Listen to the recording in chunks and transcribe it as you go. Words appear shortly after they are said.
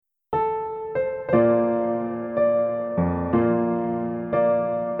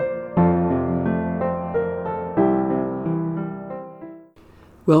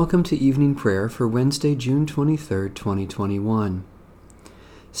Welcome to evening prayer for Wednesday, June 23rd, 2021.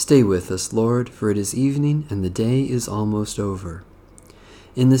 Stay with us, Lord, for it is evening and the day is almost over.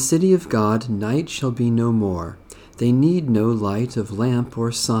 In the city of God night shall be no more. They need no light of lamp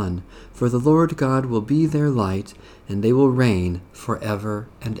or sun, for the Lord God will be their light, and they will reign forever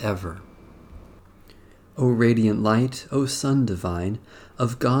and ever. O radiant light, O Sun divine,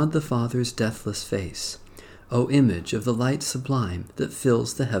 of God the Father's deathless face, O image of the light sublime that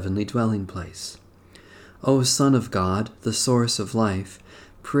fills the heavenly dwelling place. O Son of God, the source of life,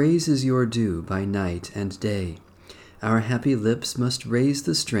 praise is your due by night and day. Our happy lips must raise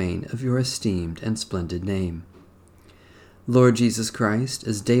the strain of your esteemed and splendid name. Lord Jesus Christ,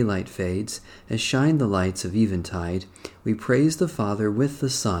 as daylight fades, as shine the lights of eventide, we praise the Father with the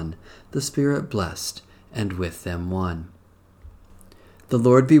Son, the Spirit blessed, and with them one. The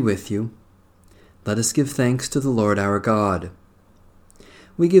Lord be with you. Let us give thanks to the Lord our God.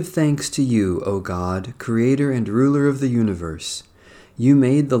 We give thanks to you, O God, Creator and ruler of the universe. You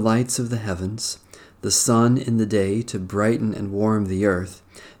made the lights of the heavens, the sun in the day to brighten and warm the earth,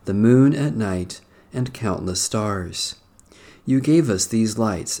 the moon at night, and countless stars. You gave us these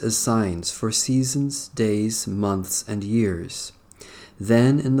lights as signs for seasons, days, months, and years.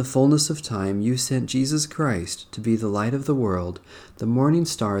 Then, in the fullness of time, you sent Jesus Christ to be the light of the world, the morning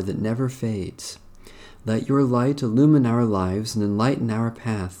star that never fades. Let your light illumine our lives and enlighten our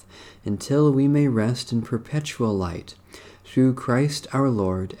path, until we may rest in perpetual light, through Christ our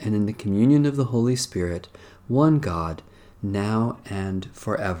Lord, and in the communion of the Holy Spirit, one God, now and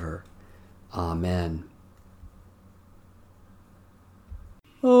forever. Amen.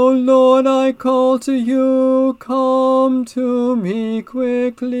 O Lord, I call to you, come to me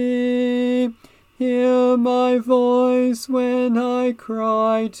quickly. Hear my voice when I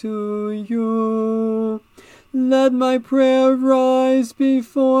cry to you. Let my prayer rise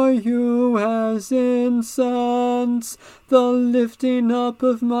before you as incense, the lifting up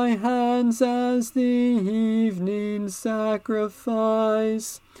of my hands as the evening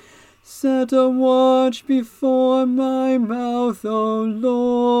sacrifice. Set a watch before my mouth, O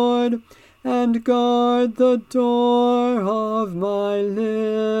Lord, and guard the door of my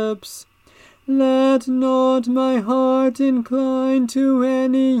lips. Let not my heart incline to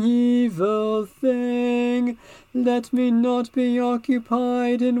any evil thing. Let me not be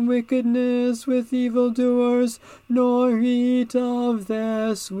occupied in wickedness with evildoers, nor eat of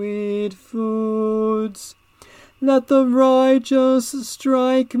their sweet foods. Let the righteous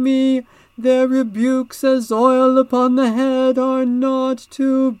strike me. Their rebukes as oil upon the head are not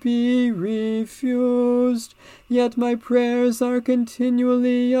to be refused. Yet my prayers are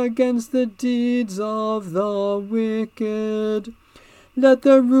continually against the deeds of the wicked. Let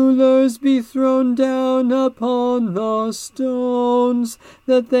the rulers be thrown down upon the stones,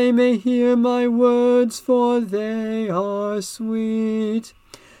 that they may hear my words, for they are sweet.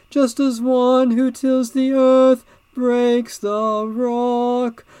 Just as one who tills the earth breaks the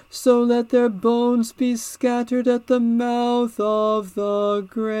rock, so let their bones be scattered at the mouth of the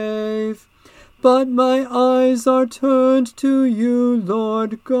grave. But my eyes are turned to you,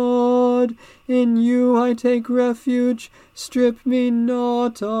 Lord God. In you I take refuge. Strip me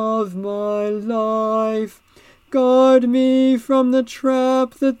not of my life. Guard me from the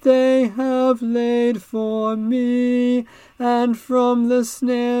trap that they have laid for me, and from the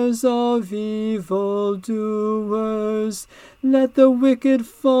snares of evildoers. Let the wicked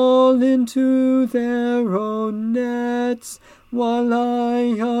fall into their own nets, while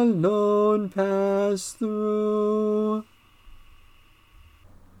I alone pass through.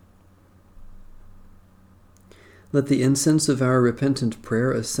 Let the incense of our repentant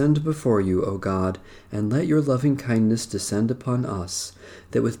prayer ascend before you, O God, and let your loving kindness descend upon us,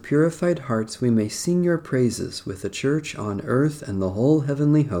 that with purified hearts we may sing your praises with the church on earth and the whole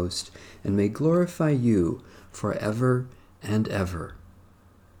heavenly host, and may glorify you forever and ever.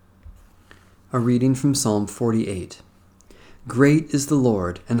 A reading from Psalm 48. Great is the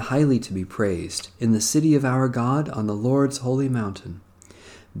Lord, and highly to be praised, in the city of our God, on the Lord's holy mountain.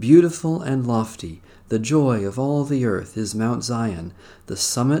 Beautiful and lofty, the joy of all the earth is Mount Zion, the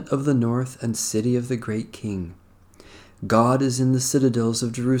summit of the north and city of the great King. God is in the citadels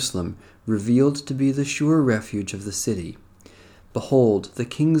of Jerusalem, revealed to be the sure refuge of the city. Behold, the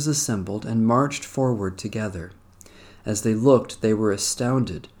kings assembled and marched forward together. As they looked, they were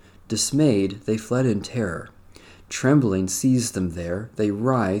astounded. Dismayed, they fled in terror. Trembling seized them there. They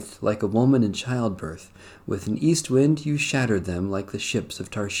writhed like a woman in childbirth. With an east wind you shattered them like the ships of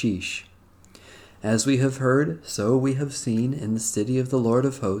Tarshish. As we have heard, so we have seen in the city of the Lord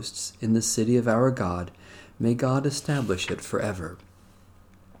of hosts, in the city of our God. May God establish it forever.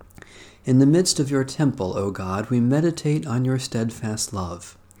 In the midst of your temple, O God, we meditate on your steadfast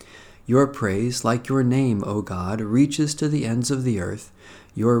love. Your praise, like your name, O God, reaches to the ends of the earth.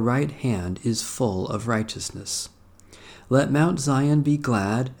 Your right hand is full of righteousness. Let Mount Zion be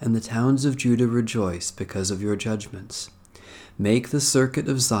glad, and the towns of Judah rejoice because of your judgments. Make the circuit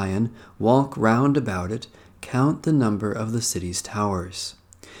of Zion, walk round about it, count the number of the city's towers.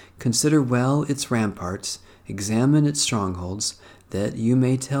 Consider well its ramparts, examine its strongholds, that you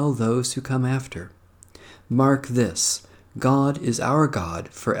may tell those who come after. Mark this, God is our God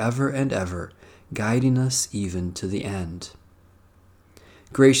forever and ever, guiding us even to the end.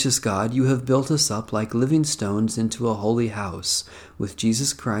 Gracious God, you have built us up like living stones into a holy house, with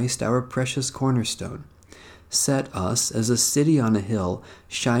Jesus Christ, our precious cornerstone. Set us as a city on a hill,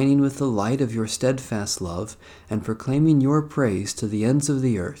 shining with the light of your steadfast love, and proclaiming your praise to the ends of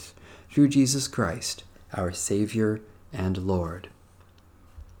the earth, through Jesus Christ, our Savior and Lord.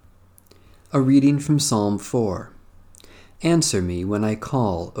 A reading from Psalm 4. Answer me when I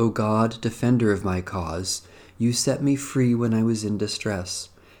call, O God, defender of my cause. You set me free when I was in distress.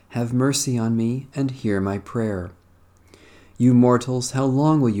 Have mercy on me and hear my prayer. You mortals, how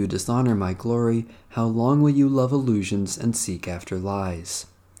long will you dishonor my glory? How long will you love illusions and seek after lies?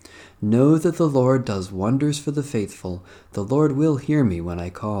 Know that the Lord does wonders for the faithful. The Lord will hear me when I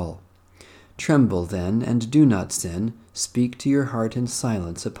call. Tremble then, and do not sin. Speak to your heart in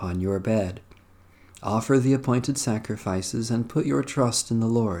silence upon your bed. Offer the appointed sacrifices and put your trust in the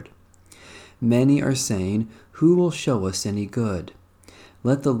Lord. Many are saying, who will show us any good?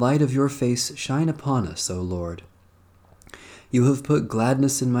 Let the light of your face shine upon us, O Lord. You have put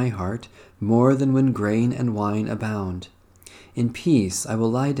gladness in my heart, more than when grain and wine abound. In peace I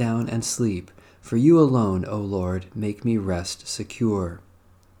will lie down and sleep, for you alone, O Lord, make me rest secure.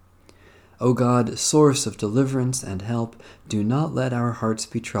 O God, source of deliverance and help, do not let our hearts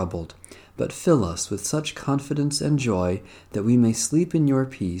be troubled, but fill us with such confidence and joy that we may sleep in your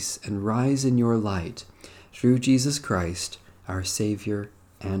peace and rise in your light, through Jesus Christ, our Savior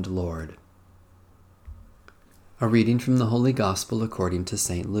and Lord. A reading from the Holy Gospel according to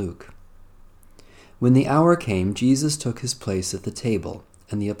St. Luke. When the hour came, Jesus took his place at the table,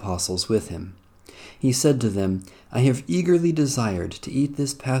 and the apostles with him. He said to them, I have eagerly desired to eat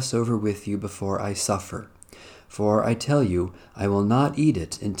this Passover with you before I suffer. For I tell you, I will not eat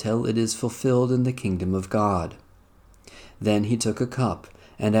it until it is fulfilled in the kingdom of God. Then he took a cup,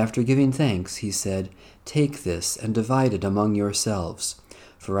 and after giving thanks, he said, Take this and divide it among yourselves.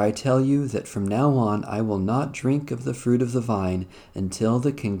 For I tell you that from now on I will not drink of the fruit of the vine until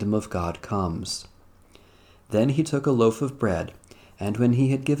the kingdom of God comes. Then he took a loaf of bread, and when he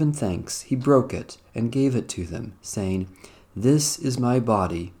had given thanks, he broke it and gave it to them, saying, This is my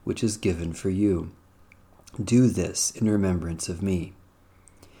body, which is given for you. Do this in remembrance of me.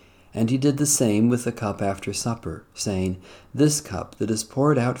 And he did the same with the cup after supper, saying, This cup that is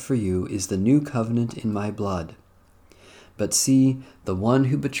poured out for you is the new covenant in my blood. But see, the one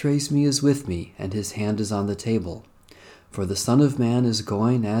who betrays me is with me, and his hand is on the table. For the Son of Man is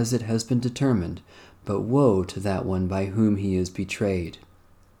going as it has been determined, but woe to that one by whom he is betrayed.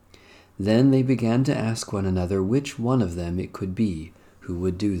 Then they began to ask one another which one of them it could be who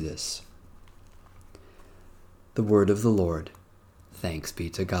would do this. The word of the Lord. Thanks be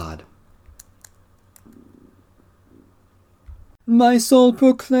to God. My soul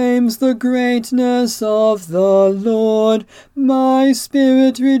proclaims the greatness of the Lord. My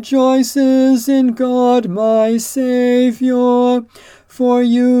spirit rejoices in God my Saviour. For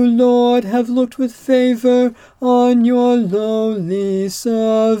you, Lord, have looked with favor on your lowly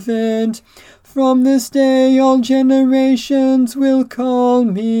servant. From this day all generations will call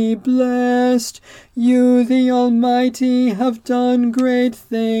me blessed. You, the Almighty, have done great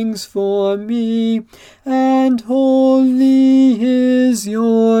things for me, and holy is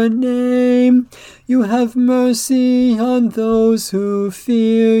your name. You have mercy on those who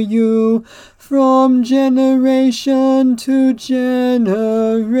fear you, from generation to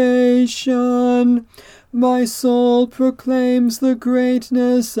generation. My soul proclaims the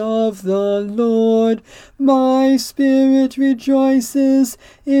greatness of the Lord. My spirit rejoices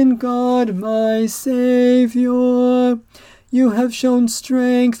in God my Saviour. You have shown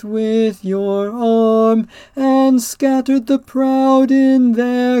strength with your arm, and scattered the proud in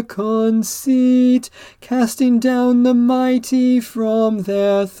their conceit, casting down the mighty from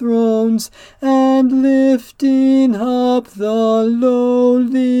their thrones, and lifting up the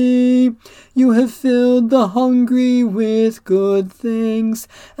lowly. You have filled the hungry with good things,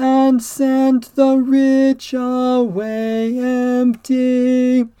 and sent the rich away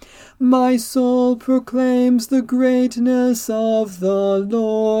empty. My soul proclaims the greatness of the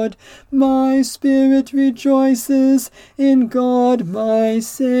Lord. My spirit rejoices in God my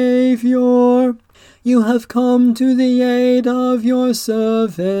Saviour. You have come to the aid of your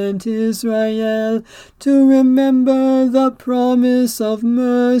servant Israel, to remember the promise of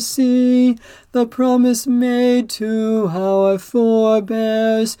mercy, the promise made to our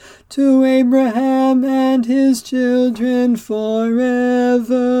forebears, to Abraham and his children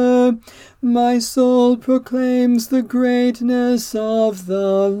forever. My soul proclaims the greatness of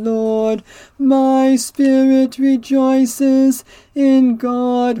the Lord. My spirit rejoices in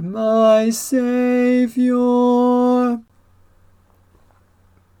God my Saviour.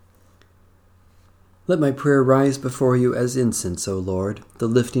 Let my prayer rise before you as incense, O Lord, the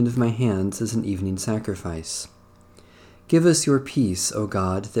lifting of my hands as an evening sacrifice. Give us your peace, O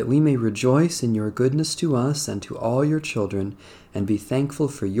God, that we may rejoice in your goodness to us and to all your children, and be thankful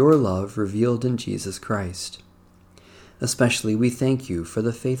for your love revealed in Jesus Christ. Especially we thank you for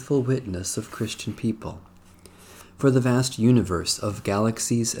the faithful witness of Christian people, for the vast universe of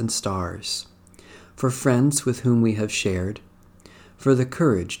galaxies and stars, for friends with whom we have shared, for the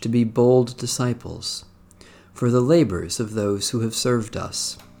courage to be bold disciples, for the labors of those who have served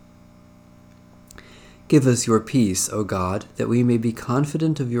us. Give us your peace, O God, that we may be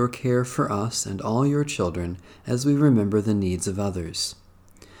confident of your care for us and all your children as we remember the needs of others.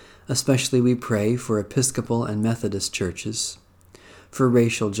 Especially we pray for Episcopal and Methodist churches, for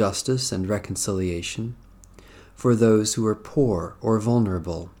racial justice and reconciliation, for those who are poor or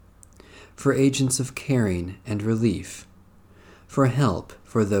vulnerable, for agents of caring and relief, for help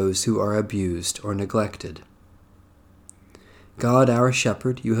for those who are abused or neglected. God, our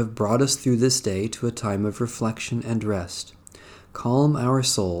shepherd, you have brought us through this day to a time of reflection and rest. Calm our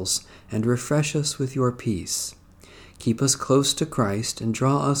souls and refresh us with your peace. Keep us close to Christ and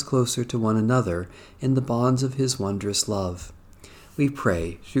draw us closer to one another in the bonds of his wondrous love. We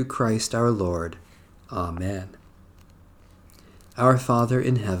pray through Christ our Lord. Amen. Our Father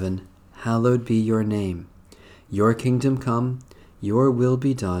in heaven, hallowed be your name. Your kingdom come, your will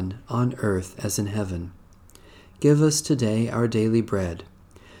be done on earth as in heaven. Give us today our daily bread.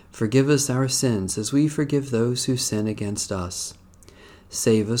 Forgive us our sins as we forgive those who sin against us.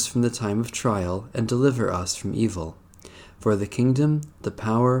 Save us from the time of trial and deliver us from evil. For the kingdom, the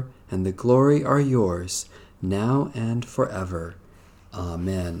power, and the glory are yours, now and forever.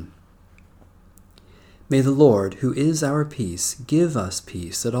 Amen. May the Lord, who is our peace, give us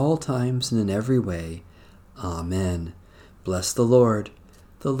peace at all times and in every way. Amen. Bless the Lord.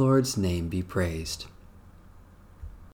 The Lord's name be praised.